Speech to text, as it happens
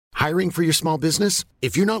Hiring for your small business?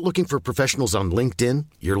 If you're not looking for professionals on LinkedIn,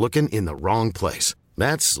 you're looking in the wrong place.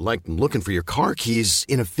 That's like looking for your car keys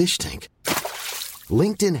in a fish tank.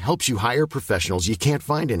 LinkedIn helps you hire professionals you can't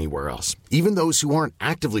find anywhere else, even those who aren't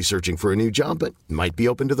actively searching for a new job but might be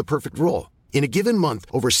open to the perfect role. In a given month,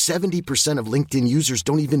 over 70% of LinkedIn users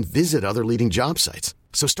don't even visit other leading job sites.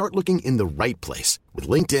 So start looking in the right place. With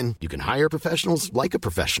LinkedIn, you can hire professionals like a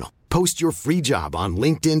professional. Post your free job on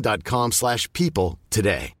linkedin.com/people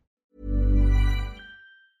today.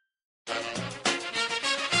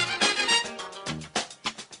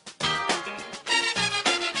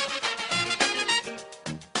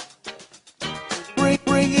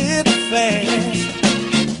 Bring it fast.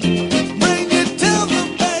 Bring it to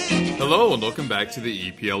the bank. Hello and welcome back to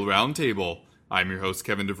the EPL Roundtable. I'm your host,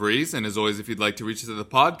 Kevin DeVries, and as always, if you'd like to reach us at the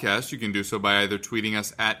podcast, you can do so by either tweeting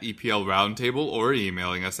us at EPL Roundtable or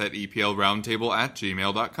emailing us at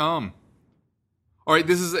eplroundtable@gmail.com. All right,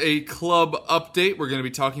 this is a club update. We're going to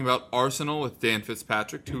be talking about Arsenal with Dan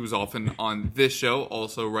Fitzpatrick, who's often on this show,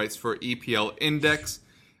 also writes for EPL Index.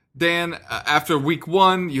 Dan, after week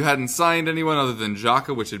one, you hadn't signed anyone other than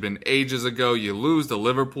Xhaka, which had been ages ago. You lose to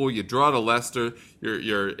Liverpool, you draw to Leicester,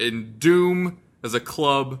 you're in doom as a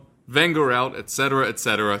club. Wenger out, etc.,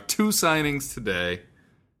 etc. 2 signings today.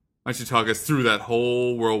 Why don't you talk us through that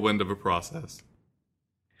whole whirlwind of a process?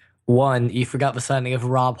 One, you forgot the signing of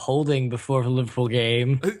Rob Holding before the Liverpool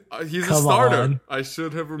game. He's Come a starter. on. I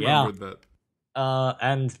should have remembered that.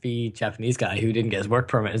 And the Japanese guy who didn't get his work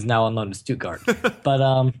permit is now on loan to Stuttgart.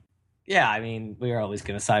 But, yeah, I mean, we were always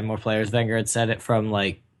going to sign more players. Wenger had said it from,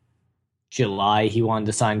 July. He wanted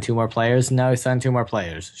to sign 2 more players. Now he signed 2 more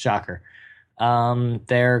players. Shocker.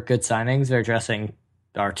 They're good signings. They're addressing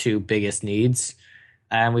our 2 biggest needs,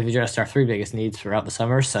 and we've addressed our 3 biggest needs throughout the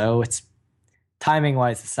summer. So it's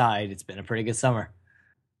timing-wise aside, it's been a pretty good summer.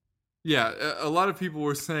 Yeah, a lot of people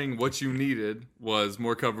were saying what you needed was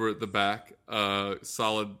more cover at the back,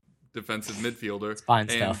 solid defensive midfielder, It's fine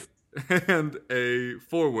stuff, and a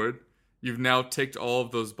forward. You've now ticked all of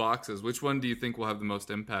those boxes. Which one do you think will have the most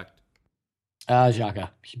impact? Xhaka,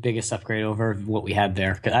 biggest upgrade over what we had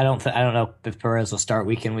there. I don't know if Perez will start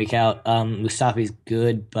week in, week out. Mustafi's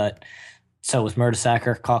good, but so was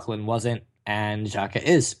Mertesacker. Coughlin wasn't, and Xhaka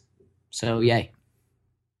is. So yay.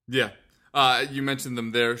 Yeah, you mentioned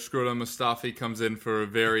them there. Shkodran Mustafi comes in for a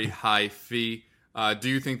very high fee. Do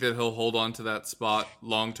you think that he'll hold on to that spot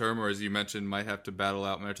long term, or as you mentioned, might have to battle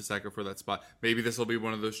out Mertesacker for that spot? Maybe this will be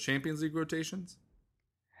one of those Champions League rotations?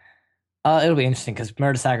 It'll be interesting because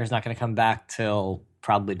Mertesacker's not going to come back till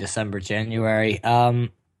probably December, January. I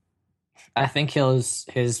think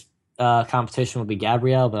his competition will be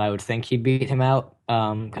Gabriel, but I would think he'd beat him out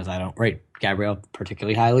because I don't rate Gabriel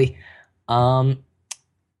particularly highly.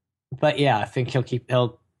 But yeah, I think he'll get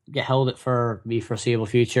held it for the foreseeable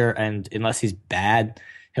future, and unless he's bad,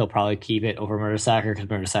 he'll probably keep it over Mertesacker because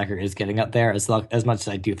Mertesacker is getting up there as much as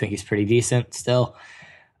I do think he's pretty decent still.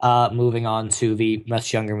 Moving on to the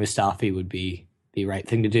much younger Mustafi would be the right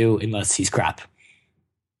thing to do unless he's crap.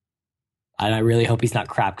 And I really hope he's not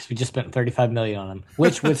crap because we just spent $35 million on him,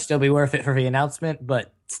 which would still be worth it for the announcement,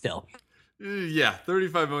 but still. Yeah,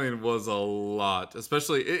 $35 million was a lot.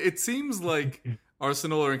 Especially, it seems like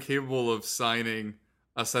Arsenal are incapable of signing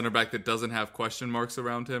a center back that doesn't have question marks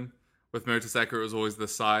around him. With Mertesacker, it was always the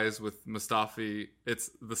size. With Mustafi, it's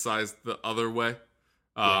the size the other way.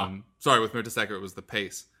 Sorry, with Mertesacker, it was the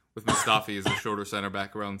pace. With Mustafi, is a shorter center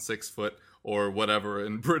back, around 6 foot or whatever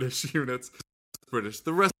in British units. British,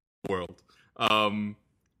 the rest of the world.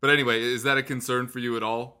 But anyway, is that a concern for you at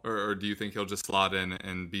all, or do you think he'll just slot in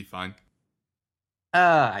and be fine?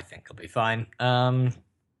 I think he'll be fine.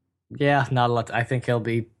 Yeah, not a lot. I think he'll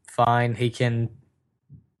be fine. He can.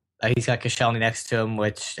 He's got Koscielny next to him,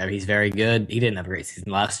 which he's very good. He didn't have a great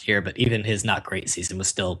season last year, but even his not great season was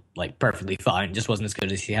still perfectly fine. Just wasn't as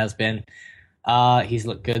good as he has been. He's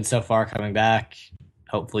looked good so far coming back.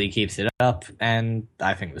 Hopefully he keeps it up, and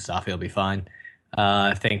I think Mustafi will be fine.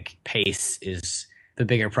 I think pace is the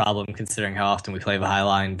bigger problem considering how often we play the high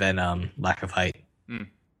line than lack of height.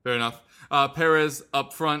 Fair enough. Perez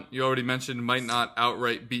up front, you already mentioned, might not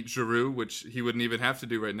outright beat Giroud, which he wouldn't even have to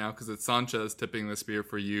do right now because it's Sanchez tipping the spear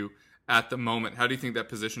for you at the moment. How do you think that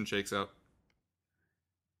position shakes out?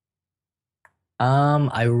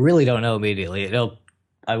 I really don't know immediately.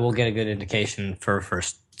 I will get a good indication for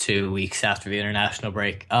first 2 weeks after the international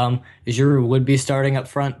break. Giroud would be starting up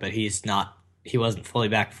front, but he's not. He wasn't fully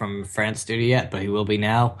back from France duty yet, but he will be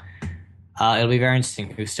now. It'll be very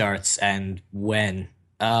interesting who starts and when.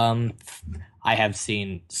 I have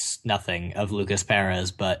seen nothing of Lucas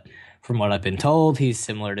Perez, but from what I've been told, he's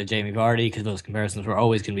similar to Jamie Vardy because those comparisons were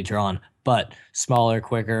always going to be drawn. but smaller,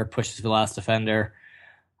 quicker, pushes the last defender.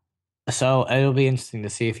 So it'll be interesting to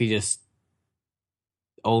see if he just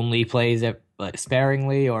only plays it like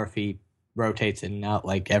sparingly, or if he rotates in and out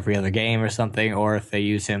like every other game or something, or if they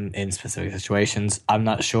use him in specific situations. I'm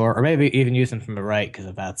not sure, or maybe even use him from the right, because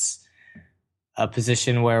if that's a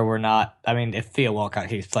position where we're not. I mean, if Theo Walcott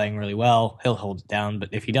keeps playing really well, he'll hold it down. But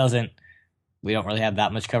if he doesn't, we don't really have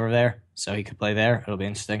that much cover there, so he could play there. It'll be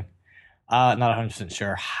interesting. Not 100%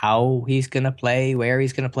 sure how he's going to play, where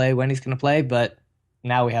he's going to play, when he's going to play, but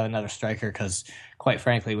now we have another striker because, quite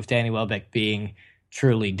frankly, with Danny Welbeck being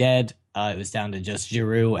truly dead, it was down to just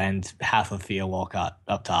Giroud and half of Theo Walcott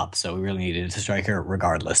up top, so we really needed a striker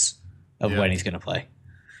regardless of when he's going to play.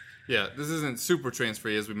 Yeah, this isn't super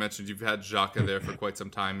transfer-y. As we mentioned, you've had Xhaka there for quite some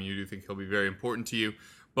time, and you do think he'll be very important to you.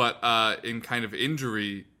 But in kind of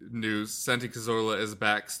injury news, Santi Cazorla is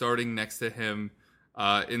back, starting next to him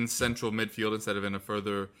in central midfield instead of in a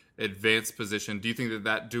further advanced position. Do you think that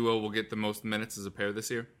that duo will get the most minutes as a pair this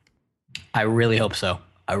year? I really hope so.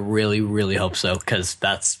 I really, really hope so, because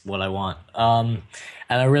that's what I want. And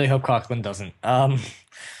I really hope Coquelin doesn't.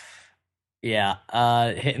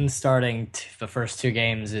 Hitting starting the first two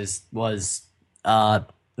games was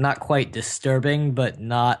not quite disturbing, but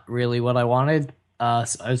not really what I wanted.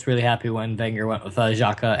 So I was really happy when Wenger went with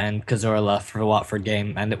Xhaka and Cazorla for the Watford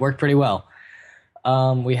game, and it worked pretty well.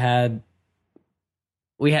 We had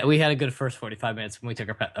a good first 45 minutes when we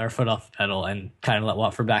took our foot off the pedal and kind of let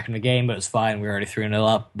Watford back in the game, but it was fine. We were already 3-0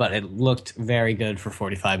 up, but it looked very good for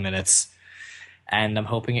 45 minutes. And I'm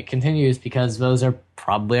hoping it continues, because those are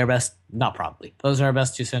probably our best, not probably, those are our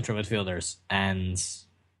best two central midfielders. And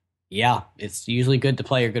yeah, it's usually good to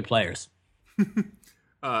play your good players.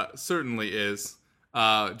 Certainly is.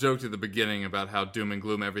 Joked at the beginning about how doom and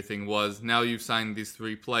gloom everything was. Now you've signed these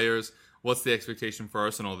three players. What's the expectation for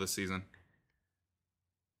Arsenal this season?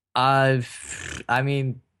 I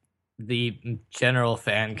mean, the general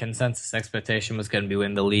fan consensus expectation was going to be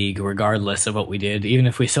win the league, regardless of what we did. Even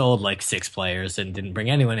if we sold like 6 players and didn't bring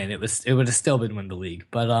anyone in, it would have still been win the league.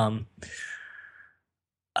 But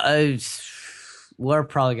we're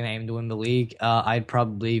probably going to aim to win the league. I'd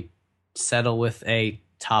probably settle with a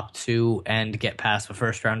top 2 and get past the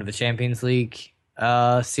first round of the Champions League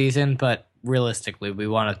season. But realistically, we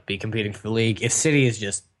want to be competing for the league. If City is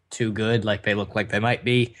just too good, like they look like they might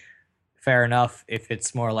be, fair enough. If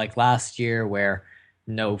it's more like last year, where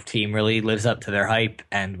no team really lives up to their hype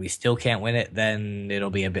and we still can't win it, then it'll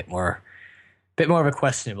be a bit more of a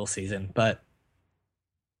questionable season. But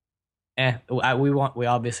we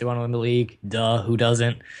obviously want to win the league. Duh, who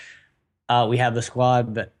doesn't? We have the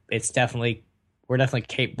squad, but we're definitely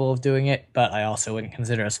capable of doing it. But I also wouldn't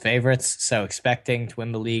consider us favorites. So expecting to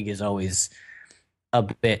win the league is always a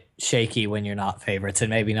bit shaky when you're not favorites, and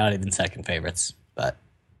maybe not even second favorites. But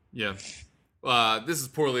yeah, this is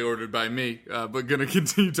poorly ordered by me, but going to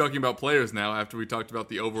continue talking about players now after we talked about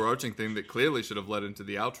the overarching thing that clearly should have led into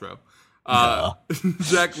the outro.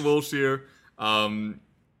 Jack Wilshere, one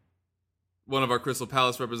of our Crystal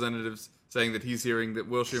Palace representatives, saying that he's hearing that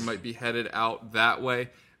Wilshere might be headed out that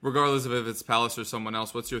way. Regardless of if it's Palace or someone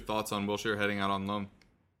else, what's your thoughts on Wilshere heading out on loan?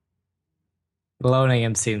 Loaning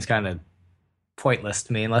him seems kind of pointless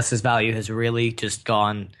to me, unless his value has really just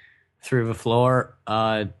gone through the floor.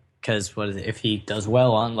 Because if he does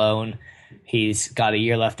well on loan, he's got a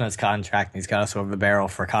year left on his contract, and he's got us over the barrel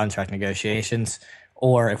for contract negotiations.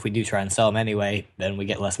 Or if we do try and sell him anyway, then we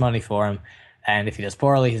get less money for him. And if he does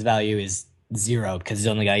poorly, his value is 0 because he's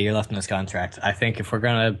only got a year left on his contract. I think if we're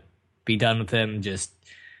gonna be done with him, just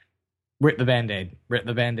rip the Band-Aid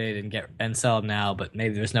and sell him now. But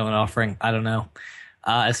maybe there's no one offering. I don't know.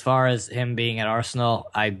 As far as him being at Arsenal,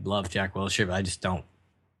 I love Jack Wilshere, but I just don't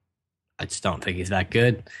think he's that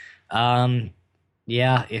good. If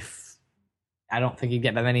I don't think he'd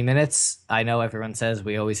get that many minutes. I know everyone says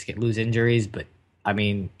we always lose injuries, but I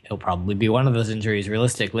mean, he'll probably be one of those injuries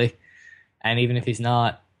realistically. And even if he's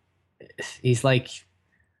not, he's like,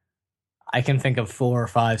 I can think of 4 or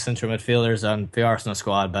 5 central midfielders on the Arsenal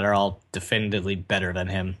squad that are all definitively better than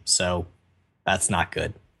him. So that's not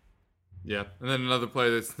good. Yeah, and then another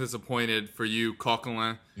player that's disappointed for you,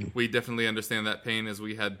 Coquelin. We definitely understand that pain, as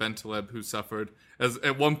we had Bentaleb, who suffered. As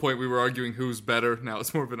at one point we were arguing who's better. Now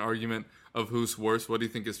it's more of an argument of who's worse. What do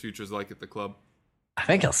you think his future's like at the club? I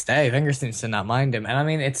think he'll stay. Wenger seems to not mind him. And I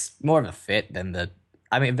mean, it's more of a fit than the...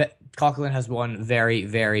 I mean, Coquelin has one very,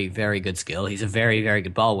 very, very good skill. He's a very, very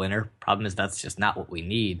good ball winner. Problem is that's just not what we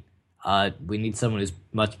need. We need someone who's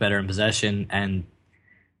much better in possession. And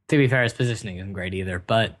to be fair, his positioning isn't great either.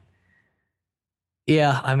 But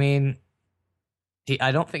yeah, I mean,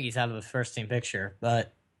 I don't think he's out of the first team picture,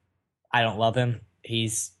 but I don't love him.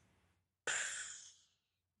 He's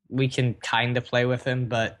we can kind of play with him,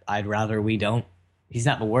 but I'd rather we don't. He's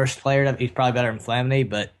not the worst player. He's probably better than Flamini,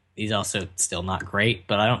 but he's also still not great.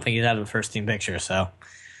 But I don't think he's out of the first team picture, so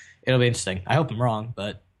it'll be interesting. I hope I'm wrong,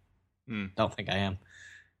 but don't think I am.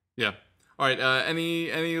 Yeah. All right.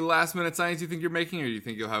 Any last minute signings you think you're making, or do you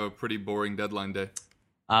think you'll have a pretty boring deadline day?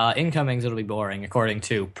 Incomings, it'll be boring, according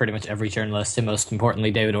to pretty much every journalist, and most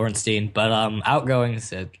importantly, David Ornstein. But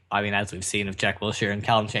outgoings, as we've seen of Jack Wilshere and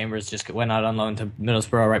Callum Chambers just went out on loan to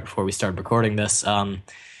Middlesbrough right before we started recording this.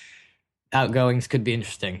 Outgoings could be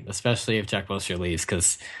interesting, especially if Jack Wilshere leaves,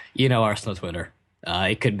 because Arsenal Twitter.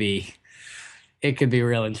 It could be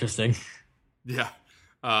real interesting. Yeah.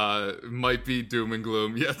 It might be doom and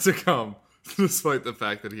gloom yet to come, despite the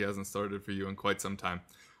fact that he hasn't started for you in quite some time.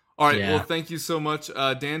 All right, Well, thank you so much.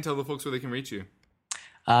 Dan, tell the folks where they can reach you.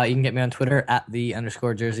 You can get me on Twitter at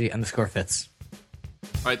 @the_jersey_fits. All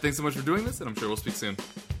right, thanks so much for doing this, and I'm sure we'll speak soon.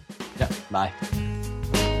 Yeah, bye.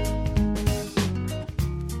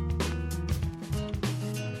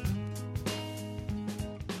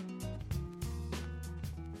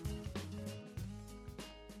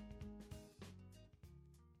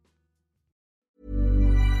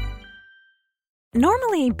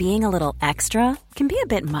 Normally, being a little extra can be a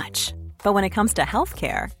bit much, but when it comes to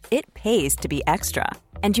healthcare, it pays to be extra.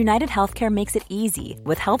 And United Healthcare makes it easy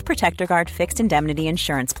with Health Protector Guard fixed indemnity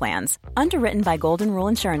insurance plans. Underwritten by Golden Rule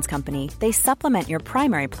Insurance Company, they supplement your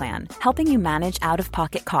primary plan, helping you manage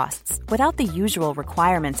out-of-pocket costs without the usual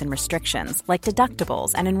requirements and restrictions like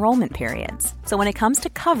deductibles and enrollment periods. So when it comes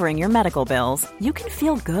to covering your medical bills, you can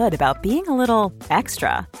feel good about being a little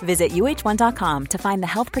extra. Visit uh1.com to find the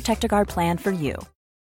Health Protector Guard plan for you.